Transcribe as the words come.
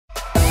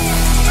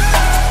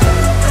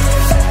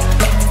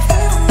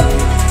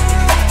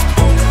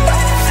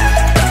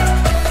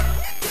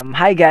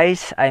Hi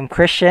guys, I'm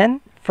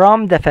Christian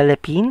from the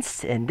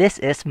Philippines and this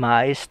is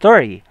my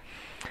story.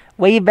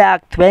 Way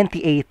back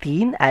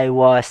 2018, I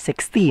was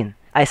 16.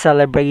 I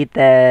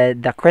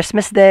celebrated the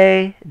Christmas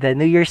Day, the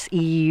New Year's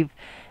Eve,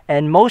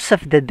 and most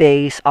of the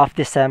days of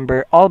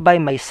December all by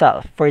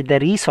myself for the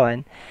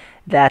reason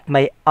that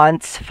my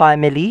aunt's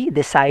family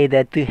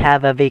decided to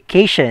have a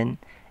vacation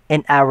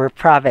in our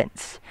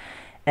province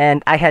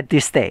and I had to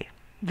stay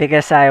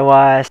because I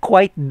was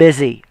quite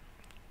busy.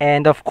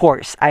 And of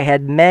course, I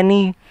had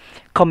many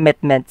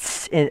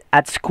commitments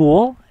at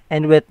school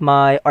and with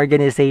my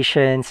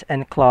organizations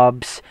and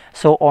clubs,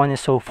 so on and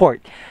so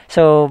forth.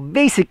 So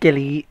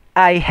basically,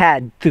 I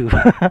had to.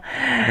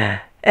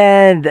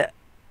 And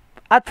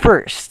at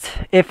first,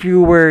 if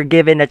you were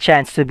given a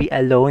chance to be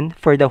alone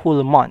for the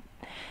whole month,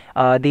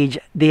 they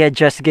had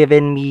just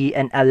given me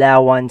an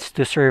allowance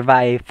to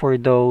survive for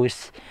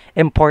those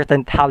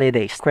important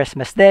holidays,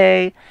 Christmas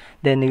Day,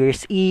 the New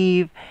Year's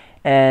Eve,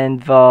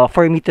 and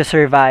for me to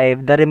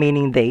survive the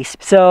remaining days.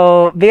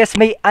 So, because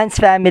my aunt's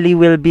family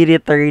will be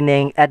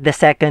returning at the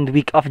second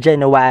week of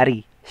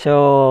January.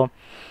 So,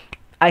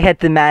 I had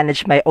to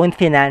manage my own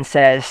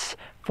finances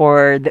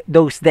for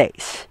those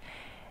days.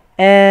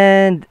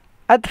 And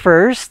at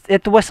first,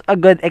 it was a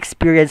good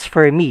experience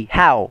for me.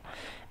 How?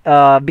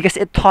 Because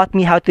it taught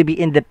me how to be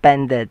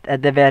independent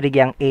at a very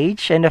young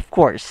age. And of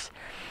course,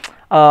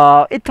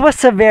 it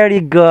was a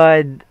very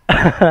good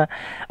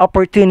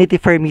opportunity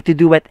for me to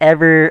do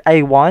whatever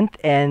I want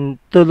and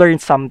to learn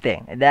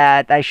something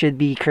that I should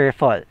be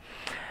careful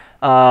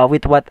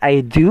with what I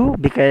do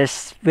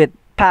because with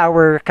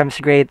power comes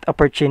great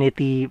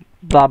opportunity,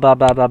 blah, blah,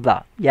 blah, blah,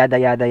 blah, yada,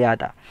 yada,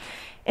 yada.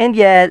 And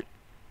yet,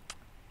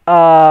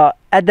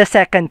 at the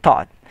second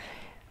thought,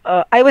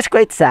 I was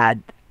quite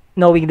sad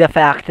knowing the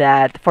fact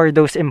that for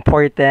those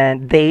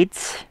important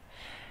dates,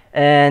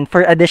 and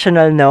for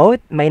additional note,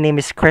 my name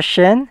is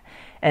Christian.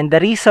 And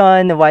the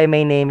reason why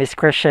my name is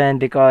Christian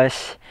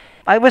because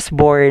I was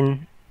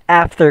born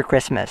after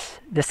Christmas,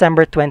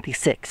 December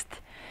 26th.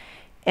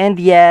 And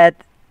yet,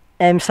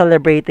 I'm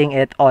celebrating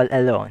it all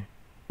alone.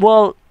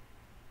 Well,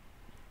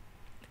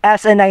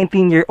 as a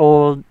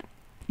 19-year-old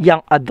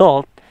young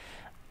adult,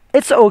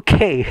 it's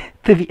okay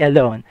to be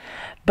alone.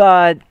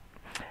 But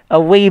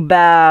way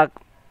back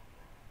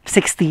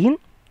 16,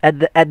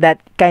 at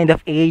that kind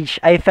of age,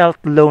 I felt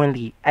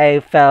lonely. I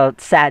felt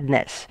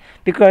sadness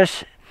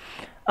because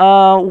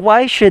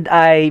why should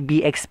I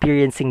be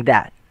experiencing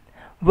that?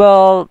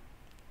 Well,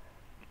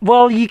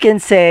 you can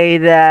say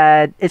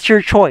that it's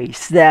your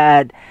choice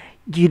that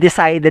you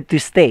decided to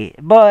stay,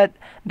 but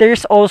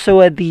there's also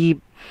a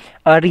deep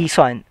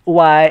reason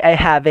why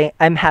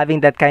I'm having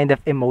that kind of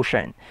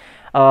emotion.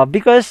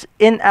 Because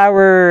in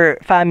our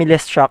family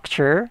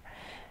structure,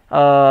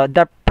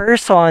 the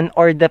person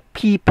or the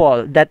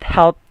people that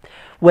helped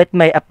with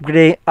my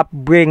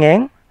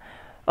upbringing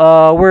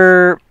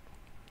were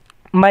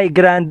my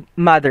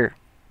grandmother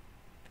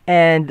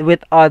and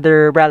with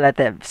other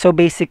relatives. So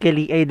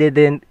basically, I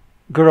didn't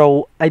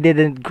grow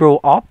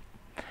up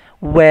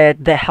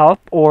with the help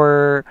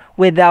or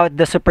without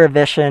the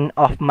supervision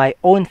of my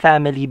own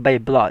family by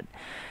blood.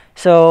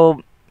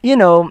 So,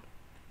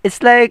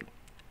 it's like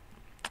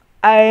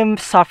I'm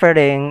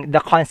suffering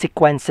the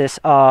consequences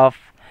of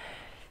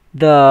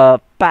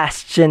the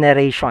past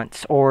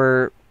generations,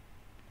 or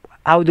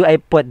how do I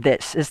put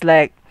this? It's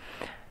like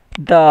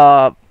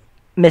the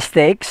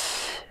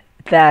mistakes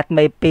that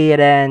my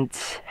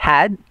parents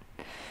had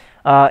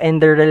in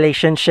their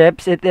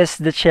relationships. It is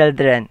the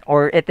children,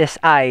 or it is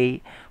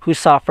I who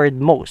suffered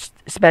most.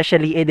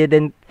 Especially, I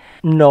didn't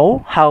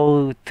know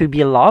how to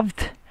be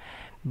loved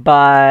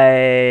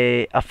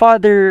by a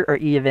father or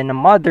even a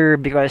mother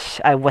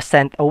because I was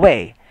sent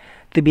away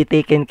to be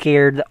taken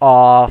care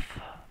of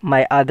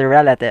my other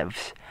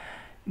relatives.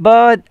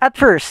 But at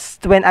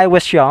first, when I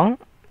was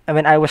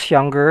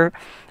younger,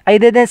 I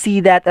didn't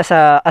see that as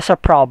a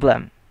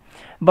problem.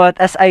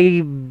 But as I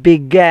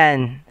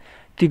began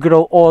to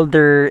grow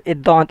older,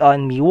 it dawned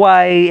on me,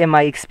 why am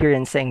I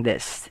experiencing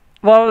this?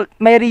 Well,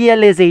 my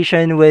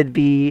realization would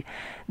be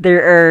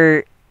there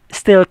are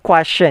still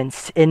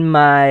questions in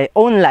my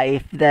own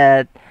life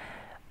that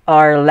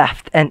are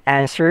left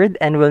unanswered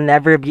and will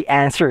never be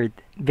answered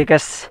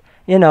because,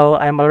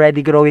 I'm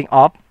already growing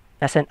up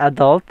as an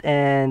adult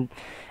and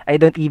I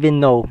don't even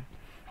know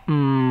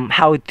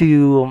how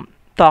to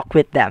talk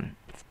with them.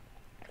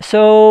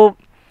 So,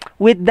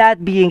 with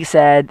that being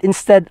said,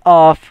 instead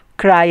of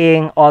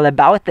crying all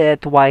about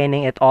it,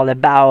 whining it all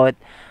about,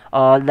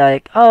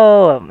 like,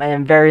 oh,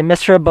 I'm very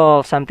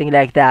miserable, something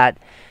like that.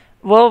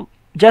 Well,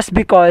 just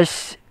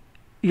because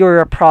you're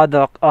a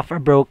product of a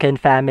broken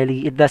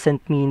family, it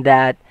doesn't mean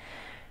that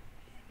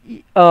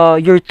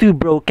you're too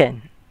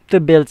broken to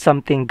build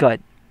something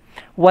good.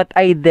 What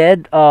I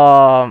did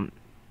on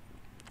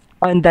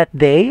that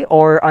day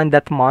or on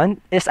that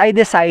month is I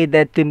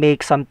decided to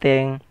make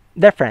something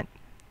different,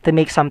 to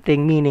make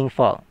something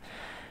meaningful.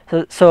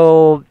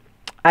 So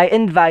I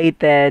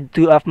invited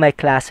two of my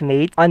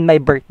classmates on my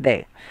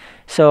birthday.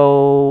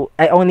 So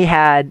I only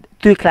had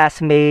two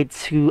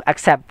classmates who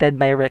accepted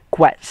my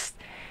request.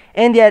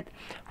 And yet,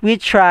 we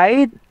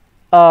tried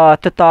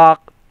to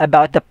talk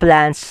about the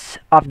plans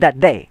of that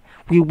day.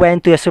 We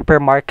went to a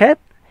supermarket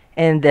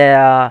and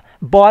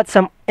bought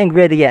some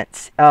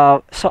ingredients.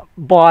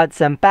 Bought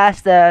some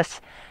pastas,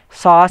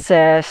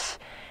 sauces,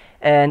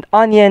 and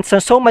onions,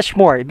 and so much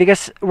more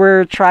because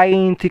we're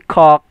trying to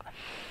cook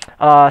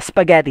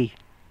spaghetti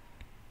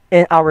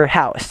in our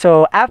house.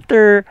 So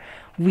after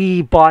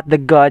we bought the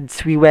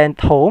goods, we went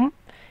home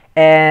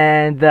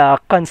and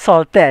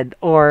consulted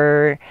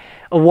or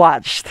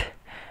watched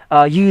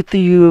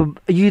YouTube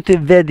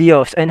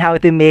videos on how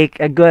to make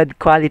a good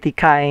quality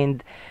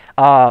kind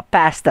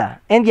pasta,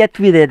 and yet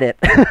we did it.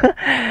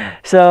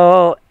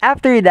 So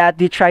after that,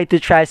 we tried to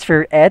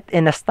transfer it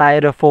in a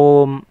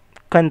styrofoam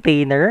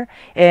container,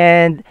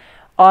 and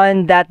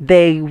on that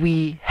day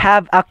we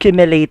have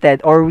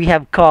accumulated or we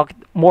have cooked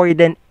more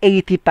than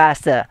 80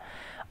 pasta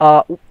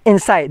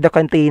inside the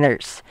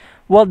containers.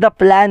 Well, the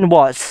plan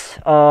was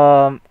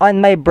on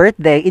my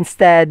birthday,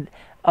 instead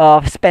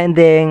of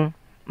spending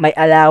my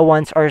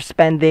allowance or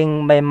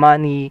spending my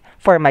money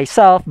for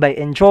myself by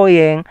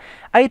enjoying,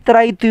 I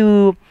try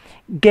to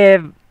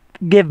give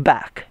give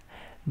back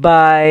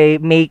by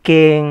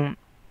making,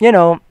 you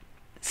know,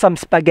 some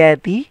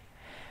spaghetti,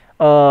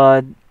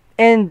 uh,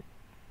 and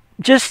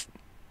just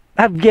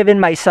have given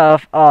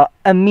myself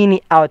a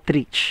mini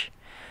outreach.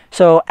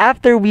 So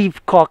after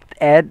we've cooked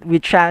it, we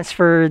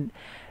transferred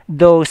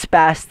those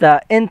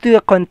pasta into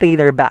a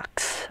container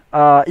box.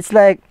 It's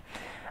like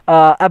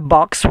a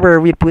box where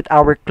we put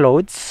our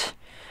clothes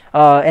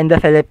in the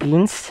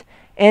Philippines,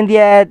 and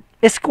yet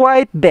it's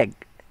quite big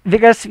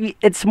because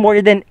it's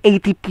more than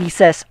 80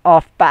 pieces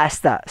of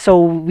pasta. So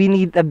we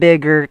need a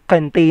bigger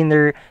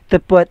container to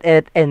put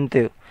it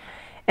into.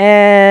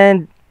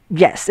 And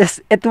yes,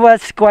 it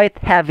was quite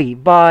heavy,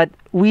 but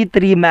we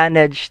three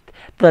managed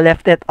to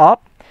lift it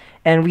up,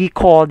 and we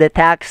called a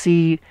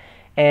taxi,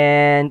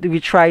 and we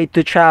tried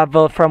to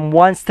travel from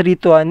one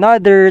street to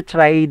another,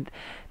 tried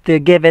to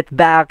give it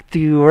back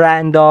to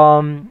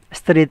random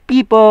street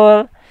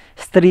people,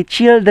 street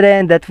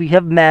children that we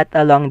have met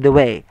along the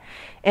way.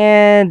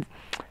 And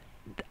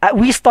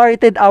we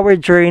started our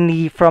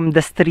journey from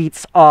the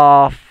streets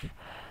of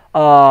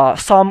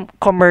some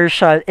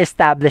commercial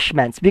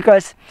establishments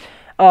because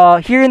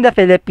here in the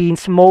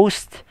Philippines,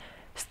 most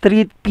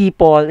street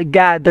people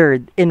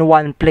gathered in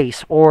one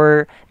place,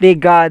 or they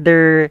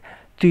gather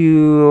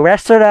to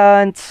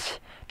restaurants,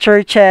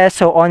 churches,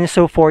 so on and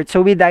so forth.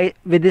 So we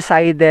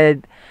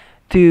decided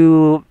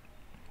to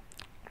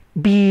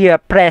be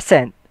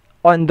present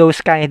on those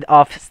kind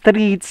of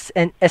streets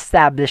and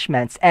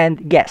establishments,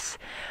 and yes,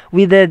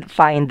 we did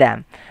find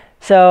them.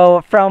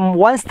 So from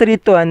one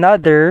street to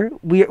another,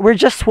 we're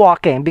just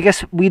walking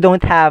because we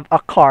don't have a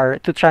car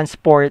to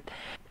transport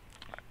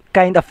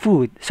kind of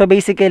food. So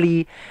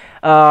basically,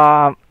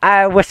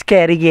 I was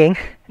carrying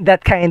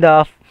that kind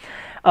of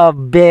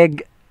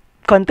big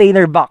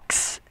container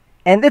box,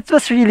 and it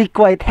was really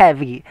quite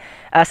heavy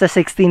as a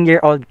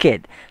 16-year-old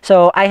kid.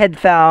 So I had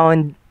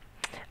found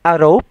a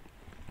rope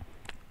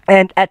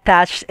and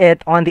attached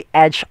it on the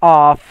edge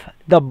of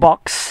the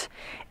box,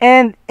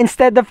 and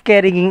instead of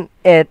carrying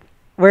it,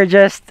 we're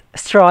just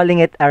strolling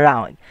it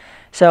around.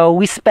 So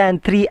we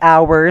spent 3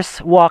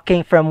 hours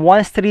walking from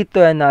one street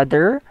to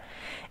another,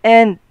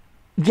 and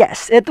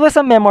yes, it was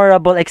a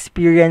memorable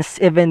experience,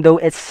 even though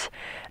it's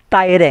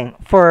tiring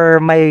for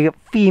my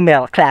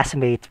female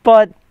classmates.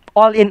 But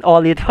all in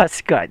all, it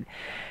was good.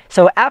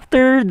 So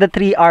after the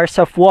 3 hours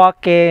of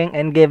walking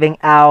and giving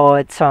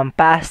out some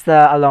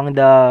pasta along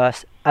the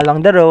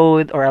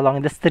road or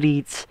along the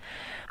streets,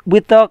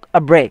 we took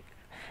a break,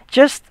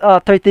 just a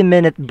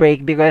 30-minute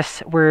break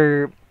because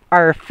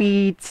our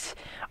feet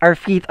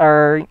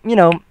are,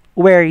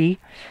 weary,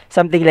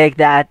 something like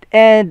that,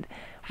 and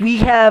we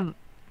have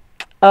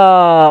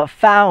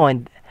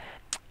found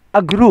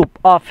a group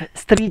of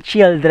street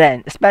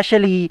children,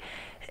 especially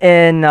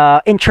in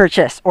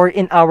churches or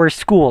in our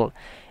school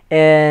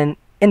in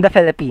the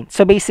Philippines.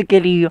 So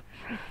basically,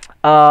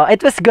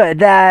 it was good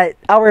that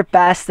our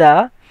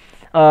pasta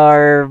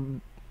are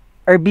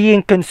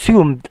being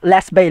consumed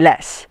less by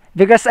less.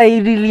 Because I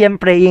really am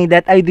praying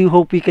that I do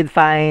hope we could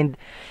find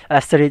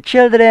street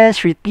children,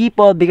 street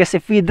people. Because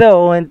if we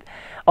don't,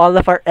 all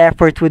of our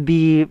effort would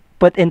be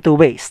put into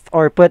waste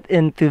or put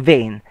into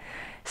vain.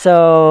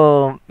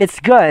 So it's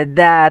good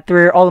that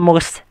we're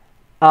almost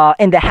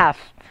in the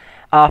half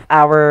of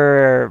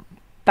our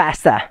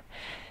pasta.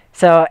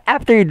 So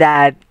after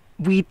that,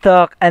 we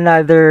took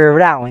another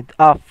round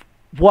of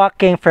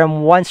walking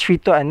from one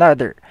street to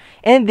another.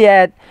 And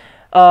yet,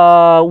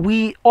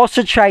 we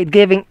also tried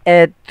giving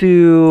it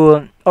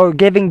to, or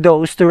giving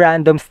those to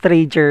random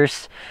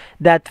strangers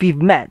that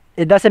we've met.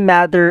 It doesn't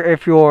matter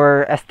if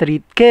you're a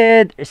street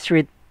kid, a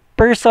street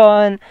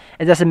person.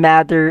 It doesn't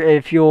matter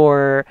if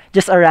you're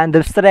just a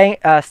random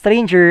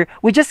stranger.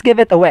 We just give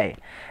it away.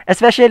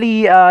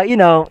 Especially,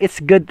 it's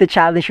good to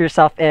challenge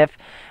yourself. If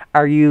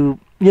are you,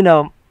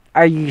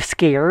 are you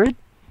scared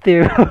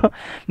to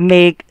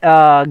make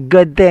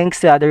good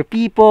things to other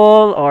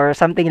people or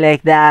something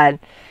like that?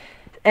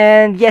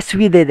 And yes,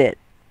 we did it.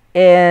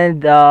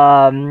 and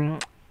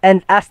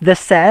as the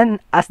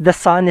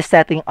sun is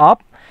setting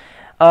up,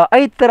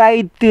 I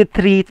tried to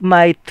treat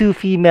my two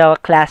female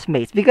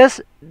classmates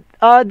because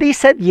they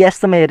said yes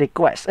to my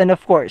request, and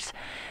of course,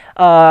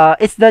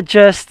 it's not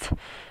just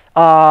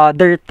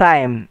their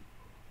time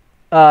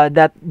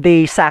that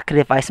they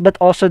sacrifice, but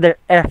also their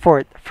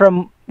effort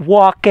from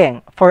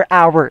walking for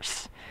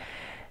hours.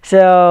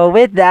 So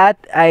with that,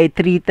 I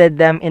treated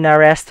them in a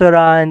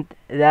restaurant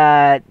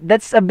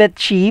that's a bit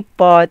cheap,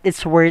 but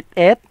it's worth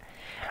it.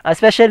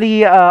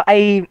 Especially,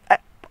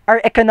 our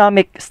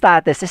economic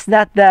status is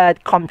not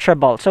that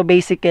comfortable. So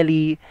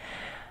basically,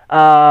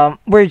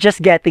 we're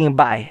just getting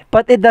by.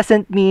 But it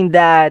doesn't mean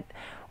that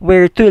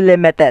we're too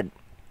limited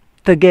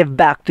to give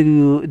back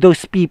to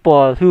those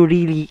people who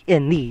really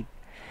in need.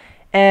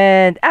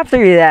 And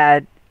after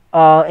that,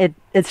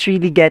 it's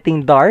really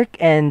getting dark,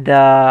 and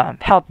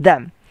help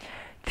them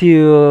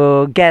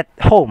to get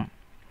home.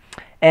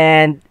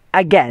 And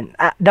again,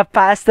 the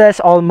pasta is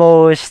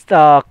almost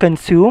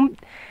consumed,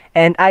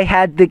 and I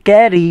had to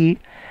carry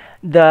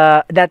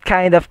the that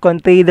kind of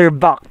container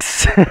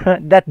box,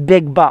 that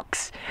big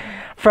box,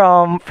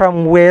 from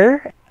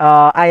where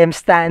I am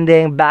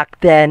standing back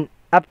then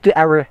up to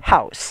our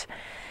house.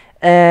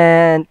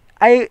 And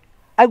I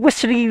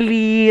was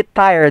really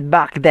tired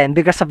back then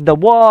because of the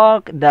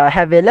walk, the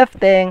heavy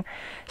lifting.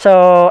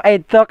 So I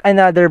took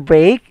another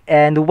break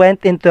and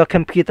went into a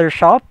computer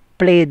shop,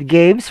 played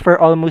games for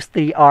almost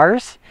 3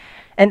 hours.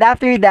 And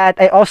after that,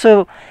 I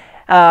also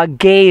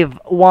gave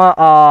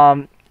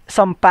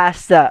some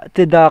pasta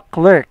to the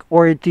clerk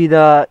or to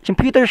the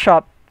computer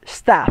shop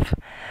staff.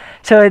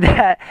 So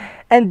that,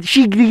 and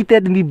she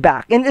greeted me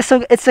back, and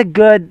it's a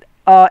good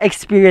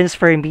experience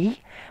for me.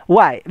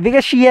 Why?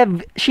 Because she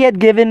had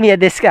given me a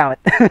discount.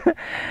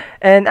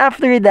 And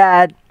after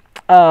that,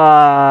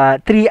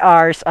 3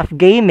 hours of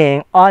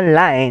gaming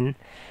online,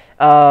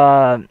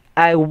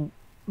 I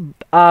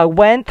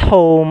went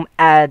home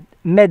at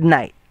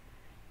midnight.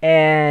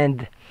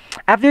 And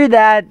after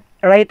that,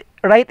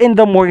 right in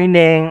the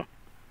morning,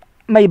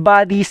 my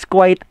body's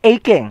quite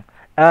aching,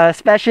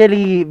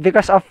 especially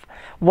because of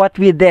what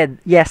we did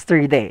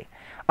yesterday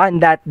on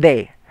that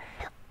day.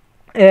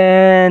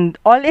 And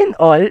all in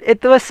all,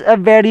 it was a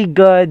very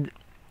good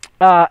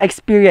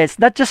experience,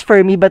 not just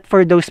for me, but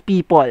for those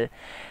people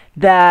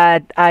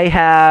that I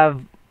have,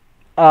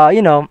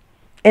 you know,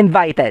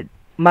 invited,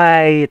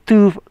 my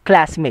two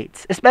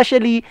classmates,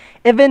 especially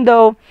even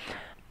though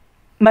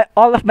my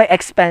all of my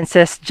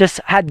expenses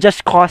just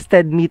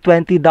costed me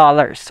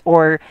 $20,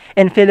 or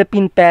in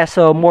Philippine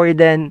peso more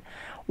than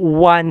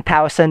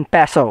 1,000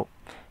 peso,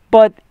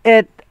 but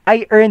it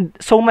I earned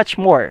so much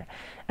more,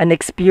 an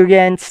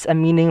experience, a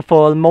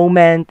meaningful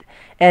moment,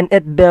 and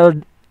it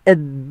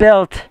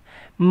built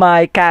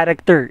my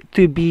character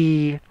to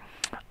be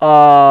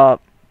to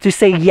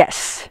say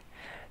yes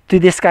to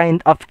this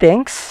kind of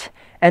things,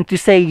 and to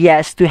say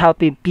yes to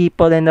helping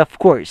people, and of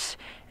course,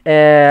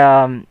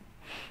 um,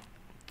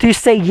 to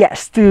say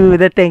yes to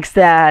the things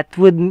that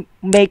would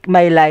make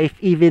my life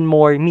even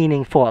more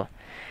meaningful.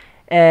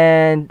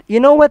 And you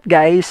know what,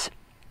 guys?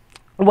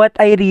 What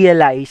I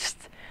realized,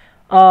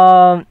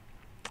 um,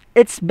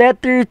 it's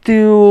better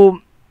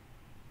to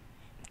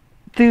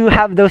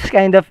have those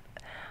kind of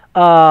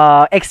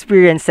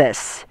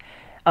experiences.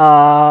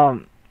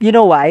 You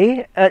know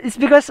why? It's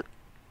because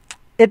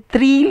it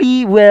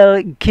really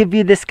will give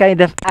you this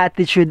kind of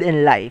attitude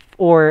in life,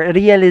 or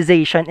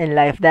realization in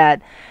life, that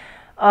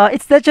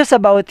it's not just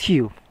about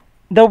you.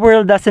 The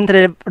world doesn't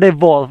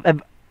revolve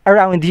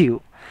around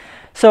you.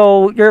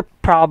 So your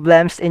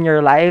problems in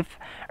your life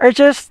are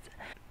just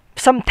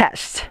some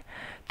tests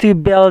to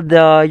build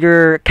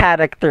your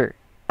character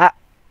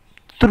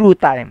through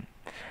time.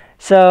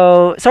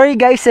 So sorry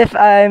guys if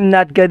I'm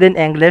not good in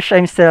English.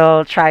 I'm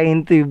still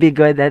trying to be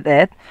good at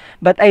it,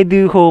 but I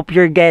do hope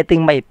you're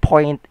getting my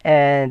point,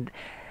 and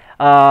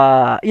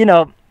you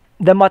know,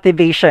 the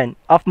motivation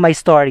of my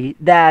story,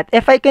 that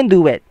if I can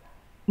do it,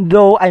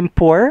 though I'm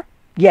poor,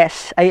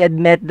 yes, I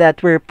admit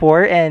that we're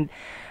poor, and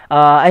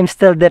I'm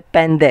still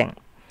depending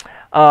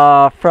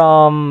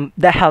from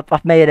the help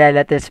of my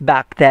relatives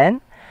back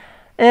then.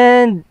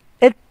 And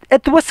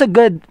it was a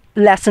good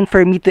lesson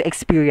for me to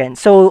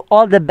experience. So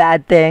all the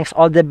bad things,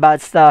 all the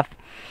bad stuff,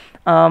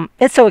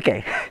 it's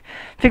okay,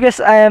 because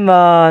I'm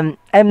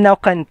now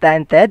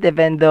contented,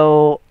 even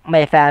though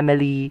my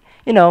family,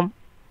 you know,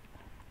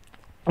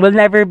 will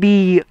never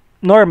be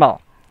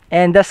normal,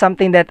 and that's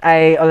something that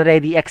I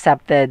already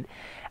accepted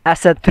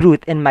as a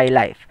truth in my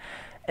life.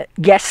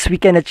 Yes, we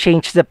cannot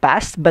change the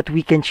past, but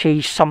we can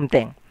change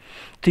something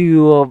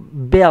to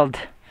build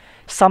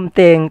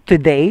something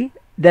today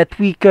that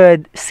we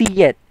could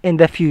see it in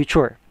the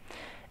future.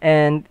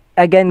 And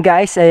again,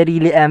 guys, I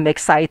really am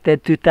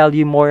excited to tell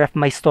you more of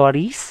my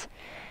stories.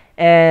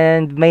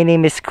 And my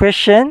name is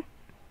Christian,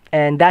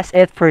 and that's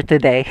it for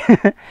today.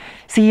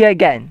 See you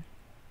again,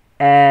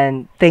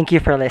 and thank you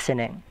for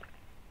listening.